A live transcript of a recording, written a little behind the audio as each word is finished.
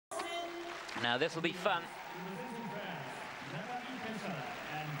Now this will be fun.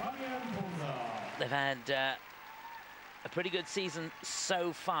 They've had a pretty good season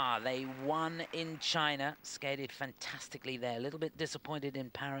so far. They won in China, skated fantastically there. A little bit disappointed in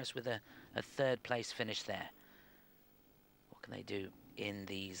Paris with a third place finish there. What can they do in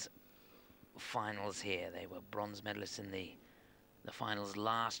these finals here? They were bronze medalists in the finals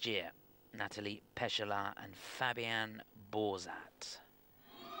last year. Nathalie Pe and Fabian Bourzat.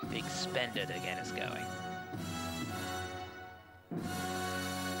 Big spender to get us going.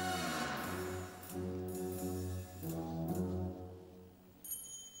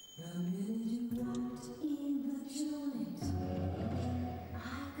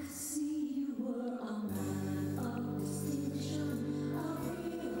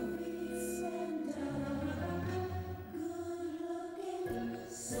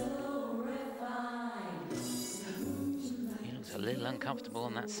 A little uncomfortable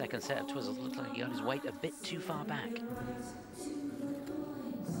on that second set of twizzles. Looks like he got his weight a bit too far back.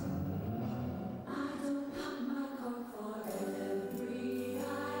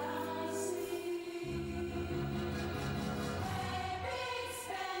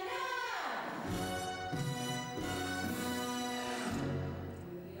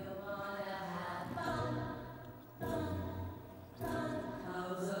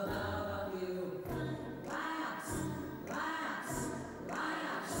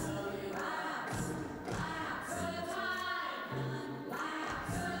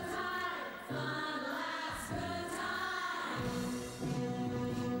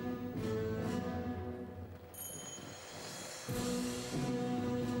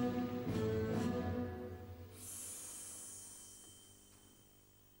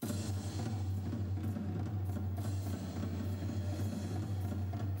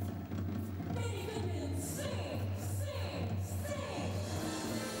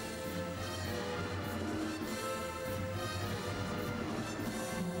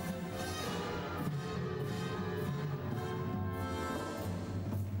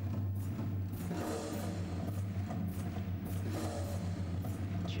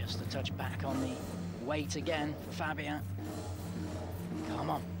 Just a touch back on the weight again for Fabian. Come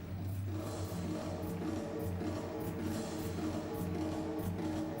on.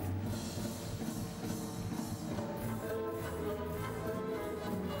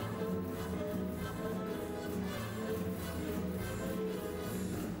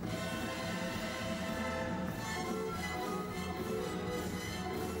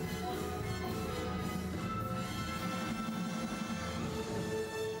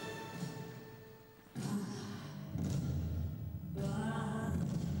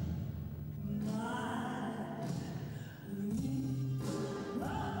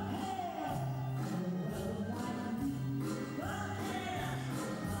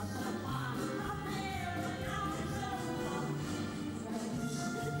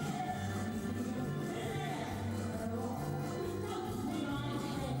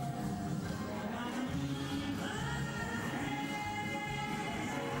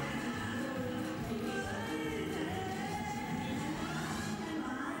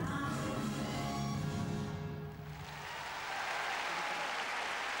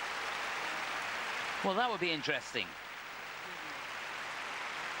 Well, that would be interesting.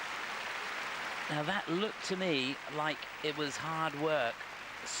 Now that looked to me like it was hard work,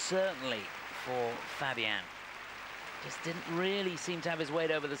 certainly for Fabian. Just didn't really seem to have his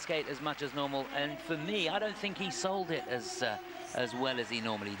weight over the skate as much as normal. And for me, I don't think he sold it as well as he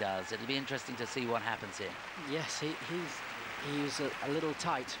normally does. It'll be interesting to see what happens here. Yes, he was a little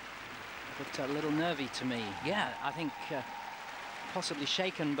tight, but a little nervy to me. Yeah, I think possibly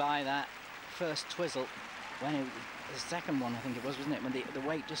shaken by that first twizzle, when the second one, I think it was, wasn't it, when the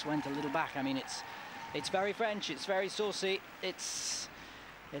weight just went a little back. I mean, it's very French, it's very saucy, it's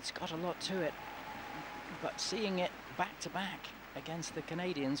got a lot to it, but seeing it back to back against the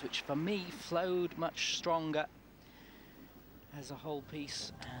Canadians, which for me flowed much stronger as a whole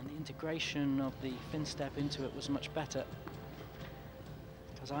piece, and the integration of the fin step into it was much better.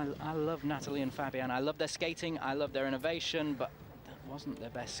 Because I love Nathalie and Fabian, I love their skating, I love their innovation, but that wasn't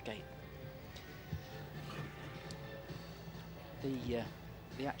their best skate.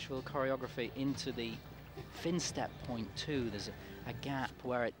 The actual choreography into the fin step point too, there's a gap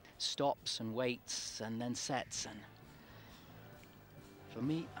where it stops and waits and then sets, and for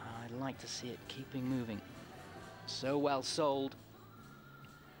me, I'd like to see it keeping moving. So well sold.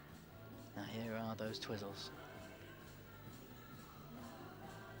 Now here are those twizzles.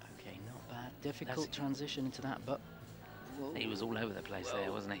 Okay, not bad. Difficult transition into that, but he was all over the place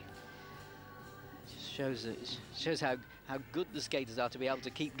there, wasn't he? It just shows how how good the skaters are to be able to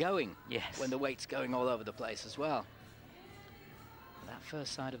keep going when the weight's going all over the place as well. That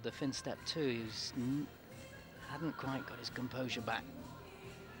first side of the fin step too, he hadn't quite got his composure back.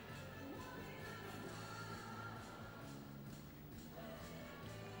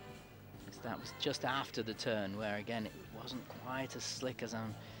 That was just after the turn, where again it wasn't quite as slick as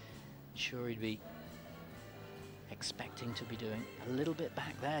I'm sure he'd be expecting to be doing. A little bit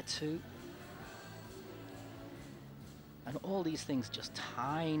back there too. And all these things, just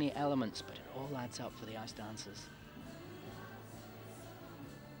tiny elements, but it all adds up for the ice dancers.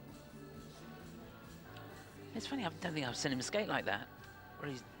 It's funny, I don't think I've seen him skate like that,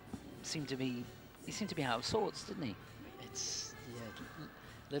 where he seemed to be out of sorts, didn't he? It's, yeah,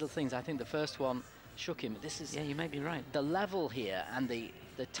 little things. I think the first one shook him. This is, yeah, you may be right. The level here and the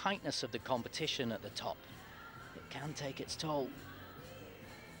tightness of the competition at the top, it can take its toll.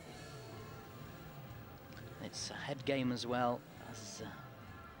 It's a head game as well as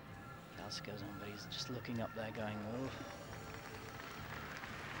Kelsey goes on, but he's just looking up there going, oh.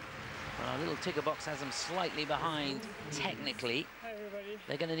 Well, our little ticker box has them slightly behind technically.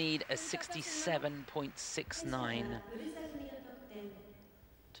 They're going to need a 67.69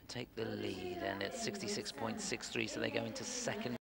 to take the lead, and it's 66.63, so they go into second.